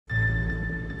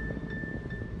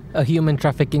A human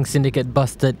trafficking syndicate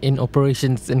busted in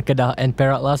operations in Kedah and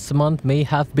Perak last month may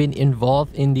have been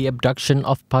involved in the abduction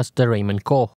of Pastor Raymond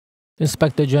Koh.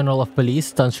 Inspector General of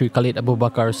Police Tan Sri Khalid Abu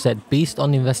Bakar said based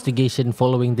on investigation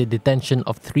following the detention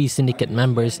of 3 syndicate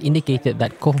members indicated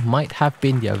that Koh might have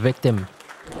been their victim.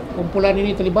 Kumpulan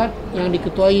ini terlibat yang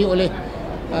diketuai oleh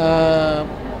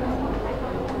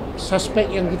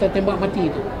suspek yang kita tembak mati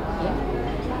itu.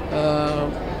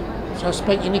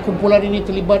 Suspek ini, kumpulan ini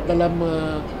terlibat dalam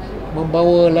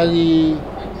membawa lari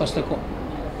Pastor Koh.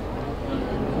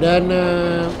 Dan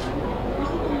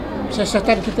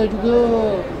siasatan kita juga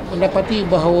mendapati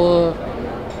bahawa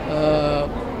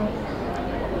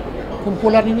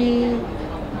kumpulan ini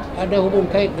ada hubung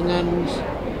kait dengan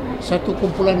satu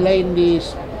kumpulan lain di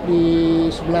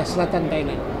sebelah selatan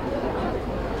Thailand.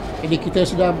 Jadi kita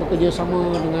sedang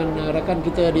bekerjasama dengan rakan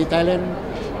kita di Thailand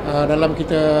dalam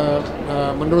kita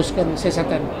meneruskan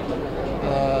siasatan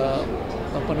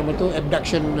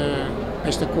abduction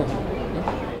Pastor Koh.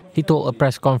 He told a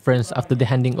press conference after the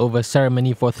handing over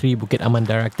ceremony for 3 Bukit Aman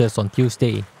directors on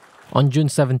Tuesday. On June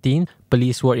 17,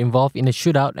 police were involved in a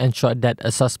shootout and shot dead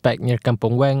a suspect near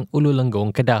Kampong Weng, Ulu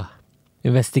Lenggong, Kedah.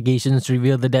 Investigations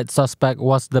revealed the dead suspect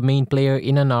was the main player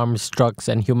in an arms, drugs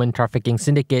and human trafficking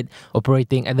syndicate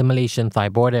operating at the Malaysian-Thai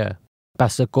border.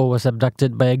 Pastor Koh was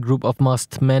abducted by a group of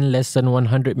masked men less than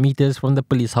 100 meters from the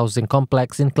police housing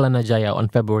complex in Kelana Jaya on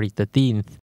February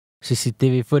 13th.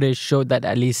 CCTV footage showed that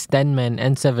at least 10 men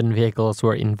and 7 vehicles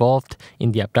were involved in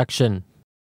the abduction.